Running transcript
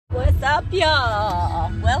What's up,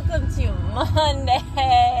 y'all? Welcome to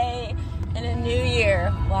Monday in a new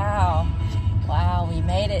year. Wow, we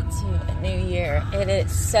made it to a new year. It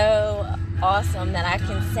is so awesome that I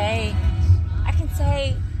can say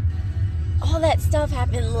all that stuff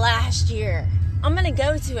happened last year. I'm going to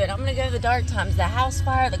go to it. I'm going to go to the dark times, the house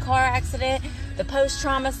fire, the car accident, the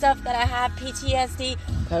post-trauma stuff that I have, PTSD,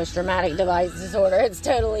 post-traumatic device disorder. It's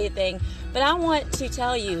totally a thing. But I want to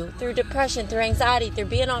tell you, through depression, through anxiety, through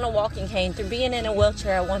being on a walking cane, through being in a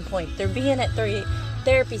wheelchair at one point, through being at 3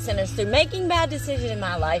 therapy centers, through making bad decisions in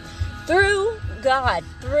my life, through God,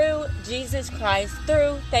 through Jesus Christ,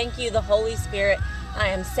 through, thank you, the Holy Spirit, I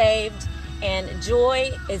am saved, and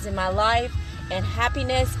joy is in my life, and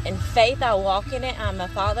happiness and faith, I walk in it. I'm a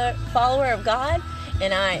follower of God,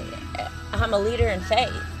 and I'm a leader in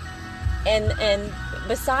faith. And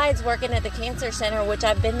besides working at the cancer center, which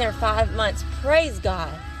I've been there 5 months, praise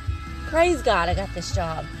God, I got this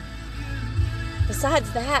job. Besides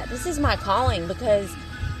that, this is my calling, because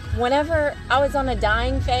whenever I was on a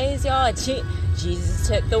dying phase, y'all, Jesus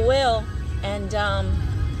took the wheel, and God,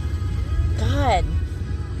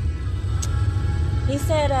 He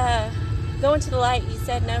said, go into the light. He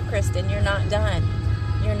said, no, Kristen, you're not done.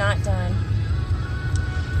 You're not done.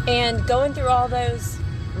 And going through all those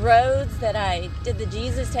roads that I did the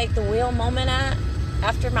Jesus take the wheel moment at,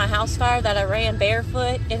 after my house fire, that I ran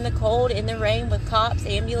barefoot in the cold, in the rain, with cops,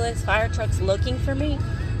 ambulance, fire trucks looking for me,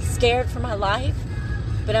 scared for my life,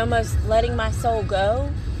 but almost letting my soul go.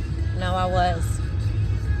 No, I was.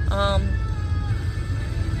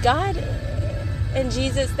 God and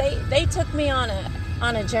Jesus, they took me on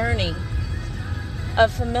a journey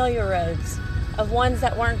of familiar roads, of ones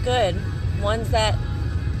that weren't good, ones that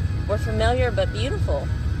were familiar but beautiful.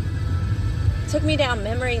 Took me down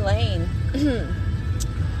memory lane.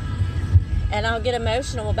 And I'll get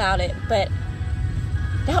emotional about it, but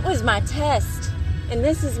that was my test, and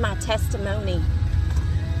this is my testimony.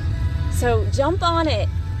 So jump on it.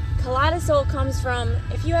 Kaleidoscope comes from,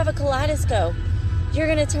 if you have a kaleidoscope, you're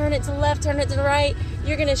going to turn it to the left, turn it to the right.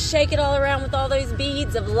 You're going to shake it all around with all those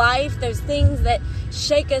beads of life, those things that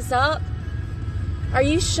shake us up. Are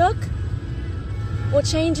you shook? Well,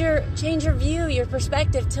 change your view, your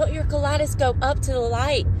perspective. Tilt your kaleidoscope up to the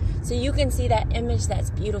light so you can see that image that's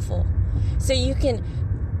beautiful. So you can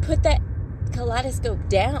put that kaleidoscope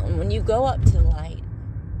down when you go up to the light,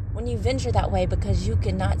 when you venture that way, because you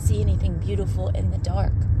cannot see anything beautiful in the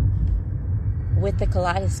dark with the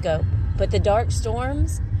kaleidoscope. But the dark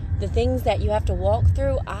storms, the things that you have to walk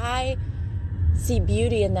through, I see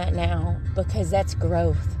beauty in that now, because that's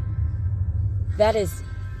growth. That is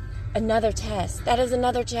another test. That is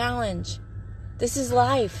another challenge. This is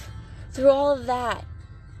life. Through all of that,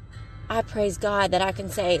 I praise God that I can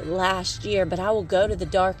say last year, but I will go to the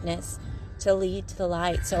darkness to lead to the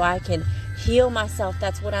light so I can heal myself.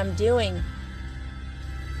 That's what I'm doing.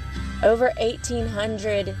 Over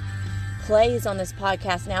 1,800 plays on this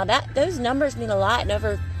podcast now. Those numbers mean a lot, and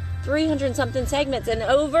over 300 something segments, and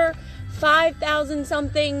over 5,000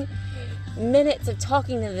 something minutes of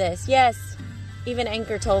talking to this. Yes, even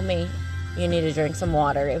Anchor told me, you need to drink some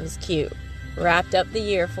water. It was cute. Wrapped up the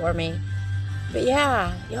year for me. But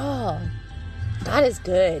yeah, y'all, God is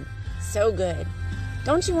good. So good.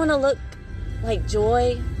 Don't you want to look like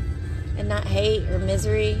joy and not hate or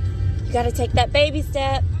misery? You got to take that baby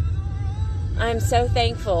step. I'm so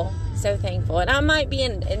thankful. So thankful. And I might be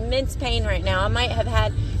in immense pain right now. I might have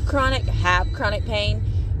had chronic pain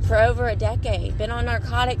for over a decade. Been on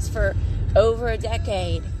narcotics for over a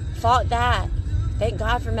decade. Fought that. Thank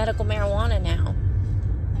God for medical marijuana now.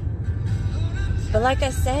 But like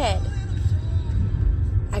I said,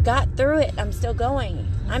 I got through it. I'm still going.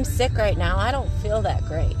 I'm sick right now. I don't feel that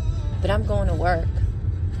great. But I'm going to work.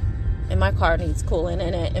 And my car needs cooling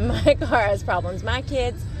in it. And my car has problems. My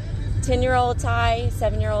kids, 10-year-old Ty,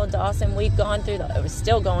 7-year-old Dawson, we're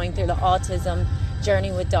still going through the autism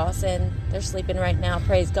journey with Dawson. They're sleeping right now.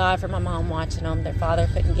 Praise God for my mom watching them. Their father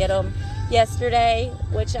couldn't get them yesterday,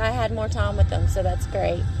 which I had more time with them, so that's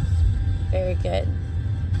great. Very good.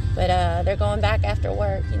 But they're going back after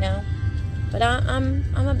work, you know. But I'm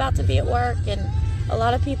about to be at work, and a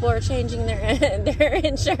lot of people are changing their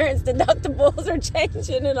insurance deductibles are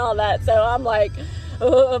changing and all that. So I'm like,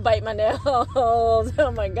 oh, bite my nails.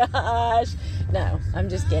 Oh my gosh. No, I'm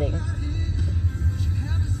just kidding.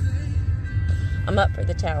 I'm up for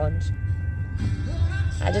the challenge.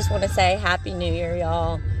 I just want to say Happy New Year,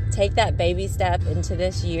 y'all. Take that baby step into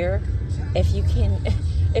this year. If you can,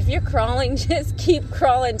 if you're crawling, just keep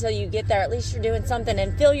crawling until you get there. At least you're doing something,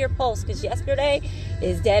 and feel your pulse, because yesterday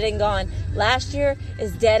is dead and gone. Last year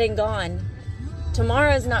is dead and gone.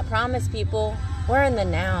 Tomorrow is not promised, people. We're in the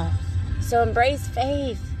now. So embrace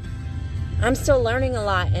faith. I'm still learning a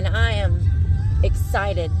lot, and I am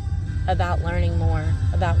excited about learning more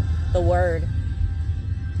about the Word.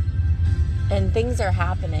 And things are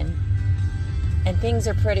happening. And things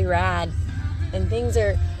are pretty rad. And things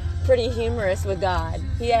are pretty humorous with God.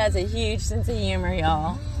 He has a huge sense of humor,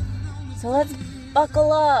 y'all. So let's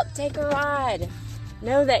buckle up. Take a ride.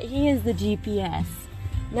 Know that He is the GPS.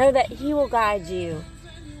 Know that He will guide you.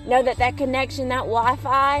 Know that that connection, that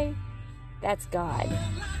Wi-Fi, that's God.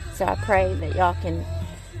 So I pray that y'all can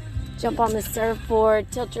jump on the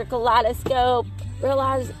surfboard, tilt your kaleidoscope,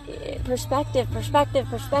 realize perspective.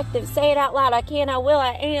 Say it out loud. I can, I will,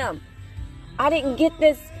 I am. I didn't get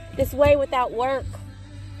this way without work.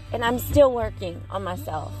 And I'm still working on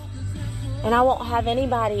myself. And I won't have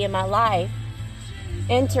anybody in my life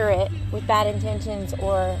enter it with bad intentions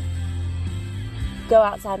or go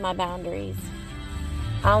outside my boundaries.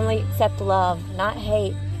 I only accept love, not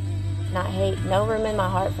hate. Not hate. No room in my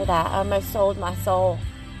heart for that. I almost sold my soul.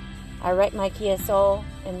 I wrecked my Kia Soul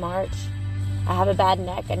in March. I have a bad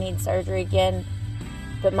neck. I need surgery again.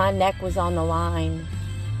 But my neck was on the line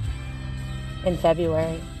in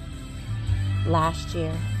February last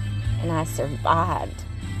year. And I survived.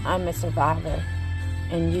 I'm a survivor.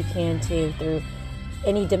 And you can too. Through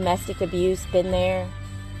any domestic abuse, been there.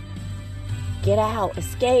 Get out.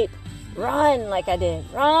 Escape. Run like I did.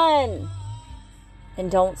 Run. And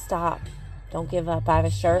don't stop. Don't give up. I have a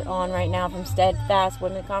shirt on right now from Steadfast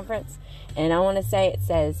Women Conference. And I want to say it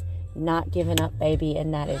says, not giving up, baby.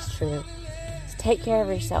 And that is true. So take care of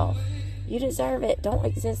yourself. You deserve it. Don't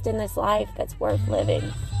exist in this life that's worth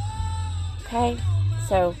living. Okay?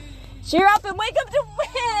 So cheer up and wake up to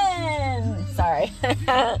win. Sorry.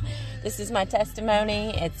 This is my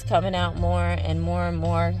testimony. It's coming out more and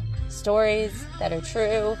more stories that are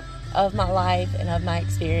true of my life and of my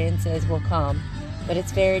experiences will come. But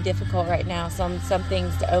it's very difficult right now. Some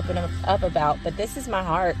things to open up about. But this is my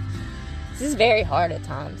heart. This is very hard at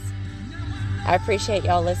times. I appreciate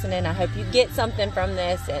y'all listening. I hope you get something from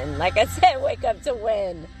this. And like I said, wake up to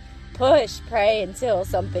win. Push, pray until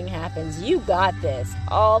something happens. You got this.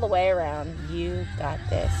 All the way around. You got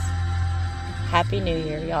this. Happy New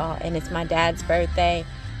Year, y'all. And it's my dad's birthday.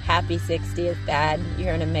 Happy 60th, Dad.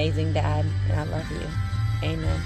 You're an amazing dad. And I love you. Amen.